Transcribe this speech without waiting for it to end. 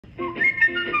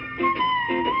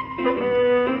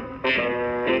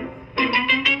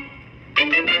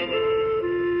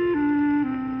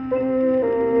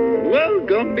Well,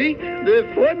 Gumby, the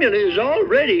formula is all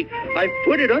ready. I've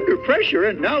put it under pressure,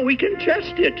 and now we can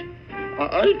test it.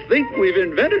 I think we've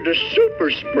invented a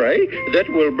super spray that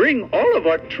will bring all of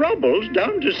our troubles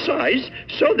down to size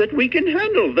so that we can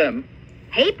handle them.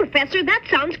 Hey, Professor, that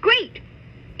sounds great.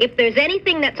 If there's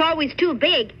anything that's always too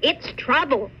big, it's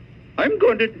trouble. I'm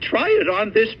going to try it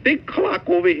on this big clock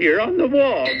over here on the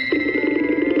wall.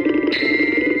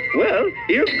 Well,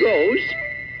 here goes.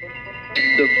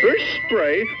 The first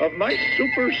spray of my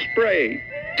super spray.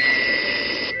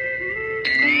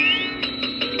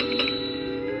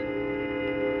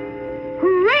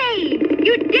 Hooray!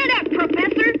 You did it,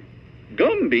 Professor!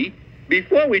 Gumby,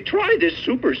 before we try this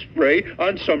super spray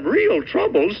on some real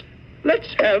troubles,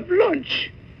 let's have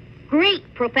lunch. Great,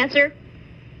 Professor.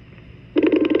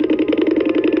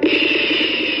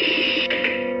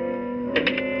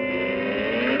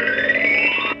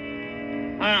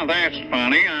 Oh, that's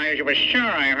funny. I was sure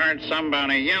I heard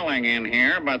somebody yelling in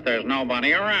here, but there's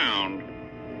nobody around.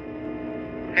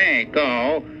 Hey,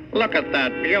 Go, look at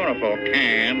that beautiful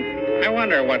can. I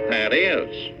wonder what that is.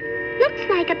 Looks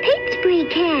like a paint spray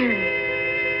can.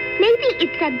 Maybe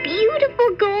it's a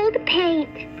beautiful gold paint.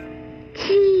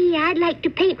 Gee, I'd like to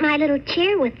paint my little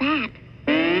chair with that.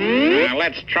 Now,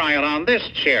 let's try it on this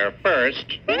chair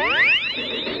first.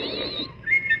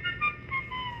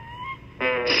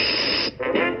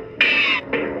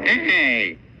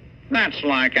 Hey, that's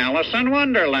like Alice in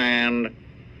Wonderland.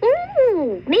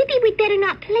 Ooh, maybe we'd better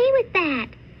not play with that.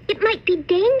 It might be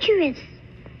dangerous.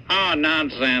 Oh,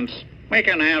 nonsense. We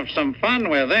can have some fun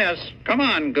with this. Come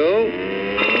on, Goo.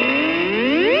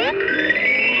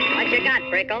 What you got,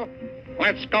 Prickle?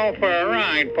 Let's go for a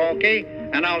ride, Pokey,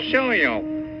 and I'll show you.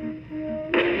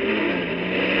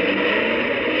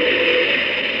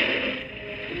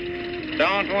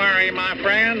 Don't worry, my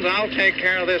friends. I'll take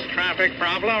care of this traffic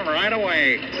problem right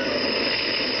away.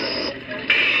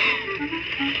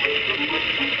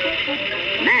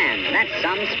 Man, that's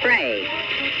some spray.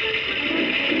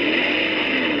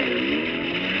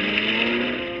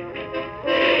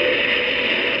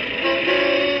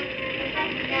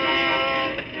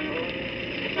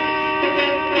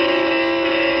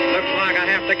 Looks like I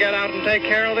have to get out and take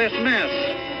care of this mess.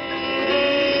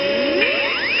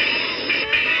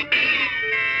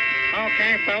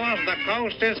 Okay, fellas, the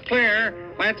coast is clear.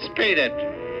 Let's speed it.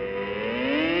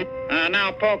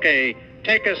 Now, Pokey,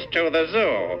 take us to the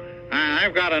zoo.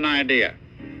 I've got an idea.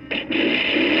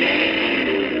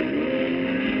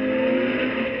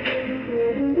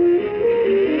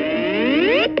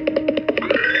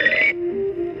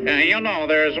 You know,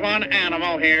 there's one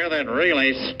animal here that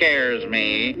really scares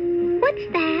me. What's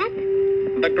that?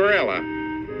 The gorilla.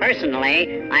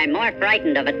 Personally, I'm more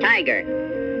frightened of a tiger.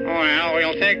 Well,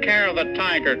 we'll take care of the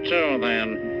tiger, too,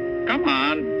 then. Come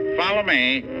on, follow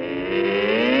me.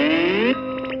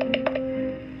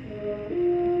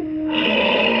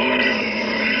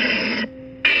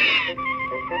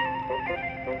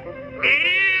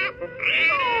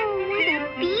 Oh, what a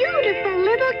beautiful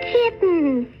little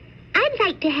kitten. I'd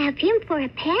like to have him for a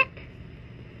pet.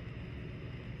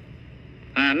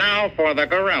 And now for the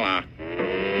gorilla.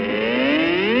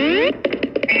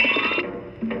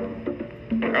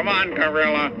 Come on,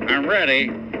 gorilla. I'm ready.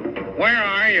 Where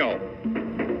are you?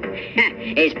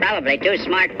 He's probably too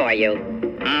smart for you.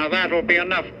 That will be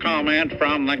enough comment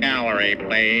from the gallery,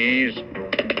 please.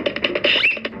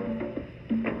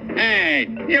 Hey,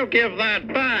 you give that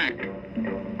back.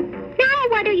 Now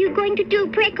what are you going to do,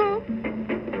 Prickle?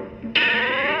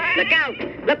 Look out!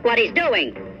 Look what he's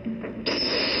doing.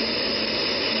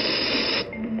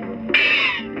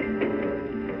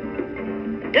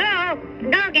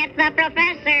 Go get the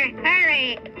professor.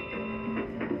 Hurry.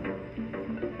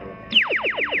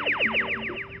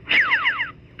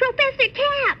 Professor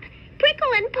Tap,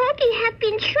 Prickle and Pokey have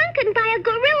been shrunken by a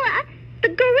gorilla. The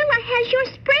gorilla has your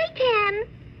spray can.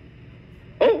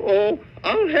 Oh,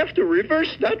 I'll have to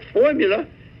reverse that formula.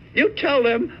 You tell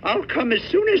them I'll come as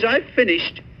soon as I've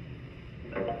finished.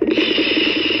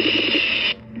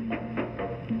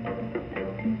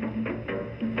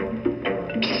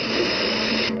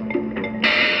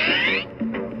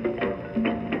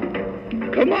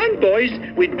 Come on, boys.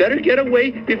 We'd better get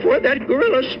away before that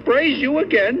gorilla sprays you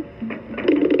again.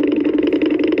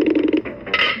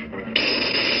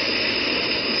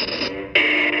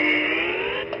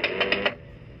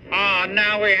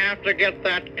 Now we have to get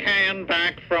that can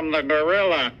back from the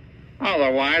gorilla.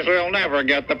 Otherwise, we'll never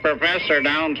get the professor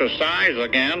down to size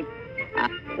again.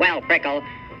 Well, Prickle,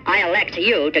 I elect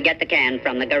you to get the can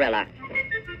from the gorilla.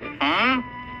 Huh?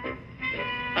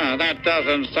 That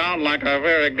doesn't sound like a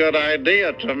very good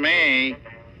idea to me.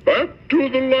 Back to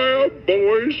the lab,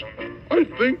 boys. I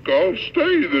think I'll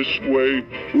stay this way.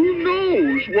 Who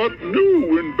knows what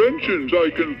new inventions I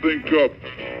can think up?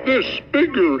 This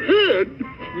bigger head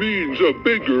means a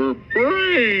bigger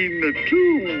brain,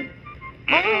 too.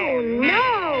 Oh,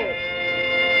 no!